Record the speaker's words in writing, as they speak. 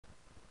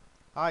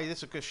Hi,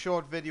 this is a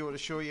short video to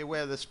show you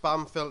where the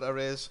spam filter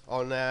is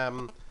on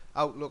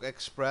Outlook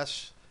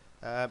Express,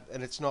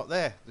 and it's not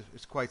there.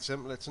 It's quite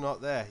simple, it's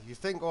not there. You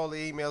think all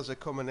the emails are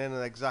coming in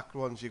and the exact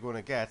ones you're going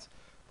to get,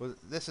 but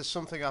this is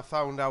something I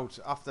found out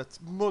after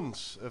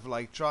months of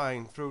like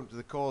trying through to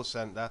the call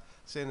center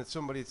saying that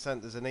somebody had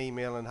sent us an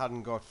email and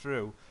hadn't got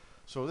through.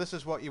 So this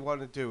is what you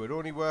want to do. It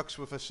only works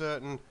with a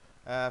certain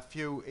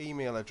few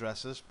email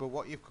addresses, but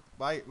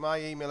my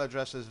email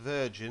address is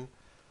Virgin.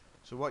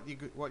 So what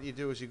you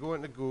do is you go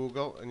into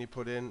Google and you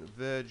put in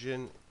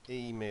Virgin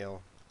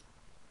email.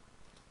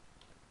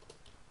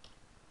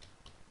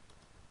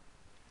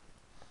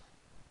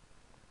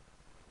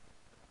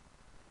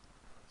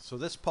 So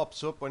this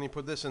pops up when you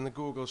put this in the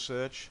Google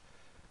search.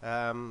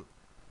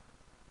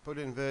 Put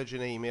in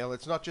Virgin email.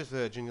 It's not just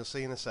Virgin, you'll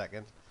see in a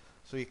second.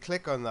 So you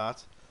click on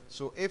that.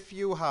 So if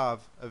you have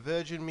a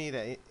Virgin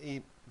Media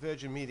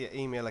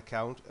email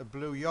account, a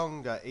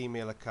blueyonder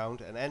email account,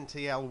 an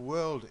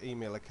ntlworld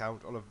email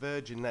account, or a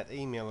Virgin Net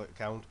email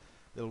account,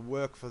 they'll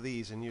work for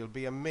these, and you'll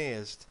be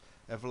amazed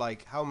of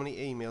like how many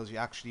emails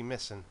you're actually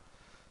missing.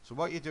 So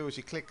what you do is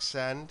you click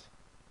send.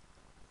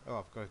 Oh,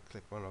 I've got to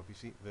click one,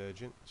 obviously,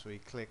 Virgin. So you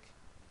click,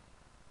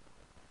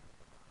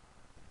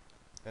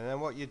 and then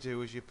what you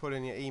do is you put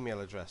in your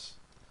email address.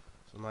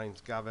 So mine's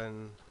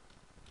Gavin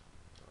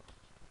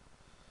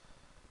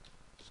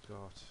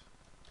Scott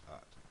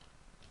at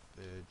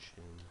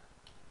virgin.net,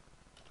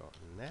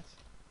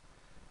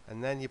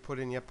 and then you put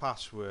in your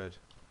password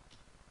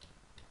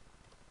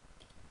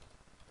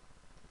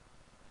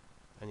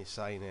and you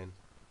sign in.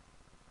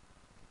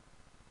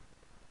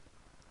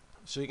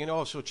 So you can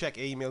also check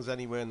emails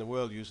anywhere in the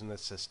world using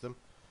this system,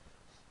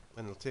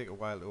 and it'll take a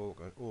while to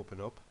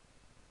open up.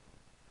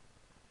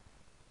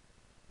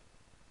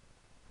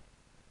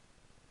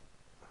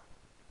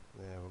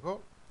 There we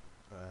go.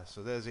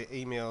 So there's your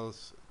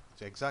emails.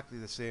 It's exactly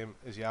the same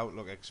as your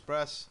Outlook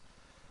Express.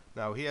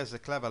 Now here's the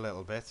clever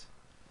little bit,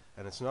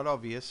 and it's not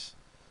obvious.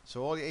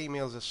 So all your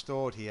emails are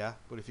stored here,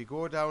 but if you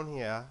go down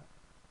here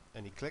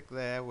and you click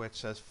there where it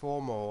says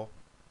for more,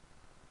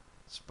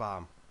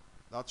 spam,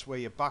 that's where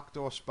your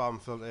backdoor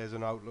spam filter is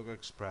on Outlook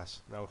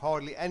Express. Now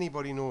hardly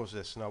anybody knows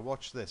this. Now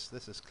watch this,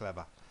 this is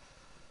clever.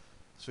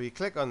 So you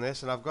click on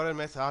this, and I've got to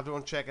admit I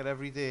don't check it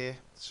every day,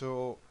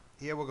 so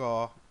here we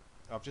go.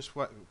 I've just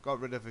got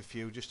rid of a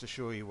few just to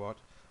show you what.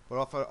 But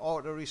off an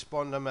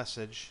autoresponder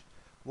message,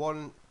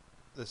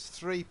 there's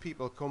 3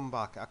 people come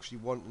back actually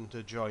wanting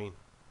to join,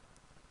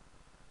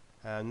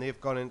 and they've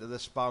gone into the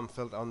spam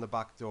filter on the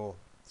back door.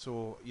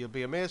 So you'll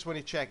be amazed when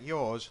you check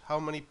yours how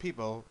many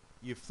people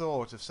you've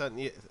thought have sent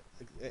you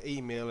an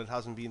email and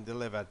hasn't been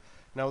delivered.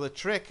 Now the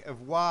trick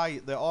of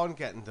why they aren't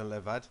getting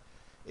delivered,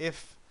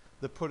 if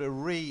they put a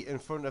re in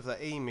front of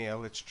the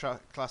email, it's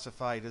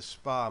classified as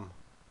spam.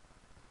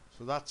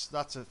 So that's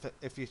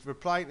if you're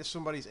replying to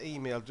somebody's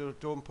email,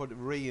 don't put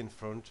re in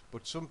front,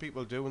 but some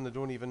people do and they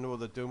don't even know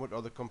they're doing it,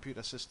 or the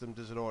computer system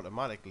does it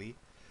automatically.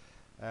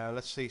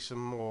 Let's see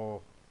some more.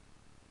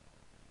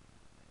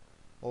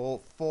 Or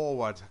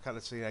forward, I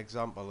can't see an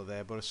example of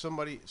there, but if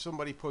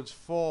somebody puts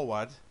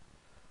forward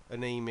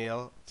an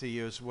email to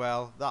you as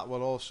well, that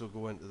will also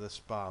go into the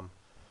spam.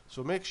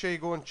 So make sure you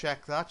go and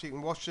check that. You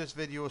can watch this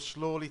video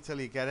slowly till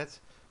you get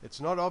it.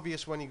 It's not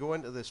obvious when you go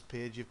into this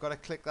page. You've got to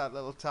click that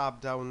little tab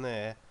down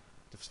there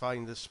to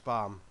find the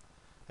spam,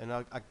 and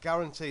I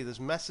guarantee there's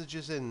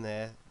messages in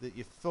there that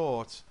you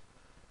thought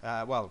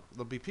well,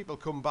 there'll be people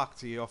come back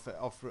to you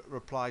off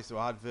replies to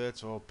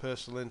adverts or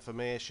personal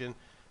information,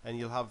 and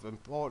you'll have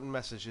important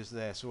messages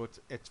there. So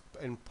it's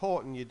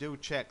important you do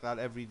check that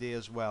every day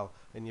as well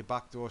in your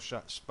backdoor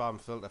spam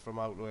filter from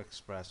Outlook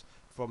Express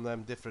from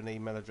them different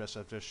email addresses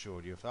I've just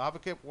showed you. So have a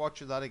keep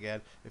watching that again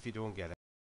if you don't get it.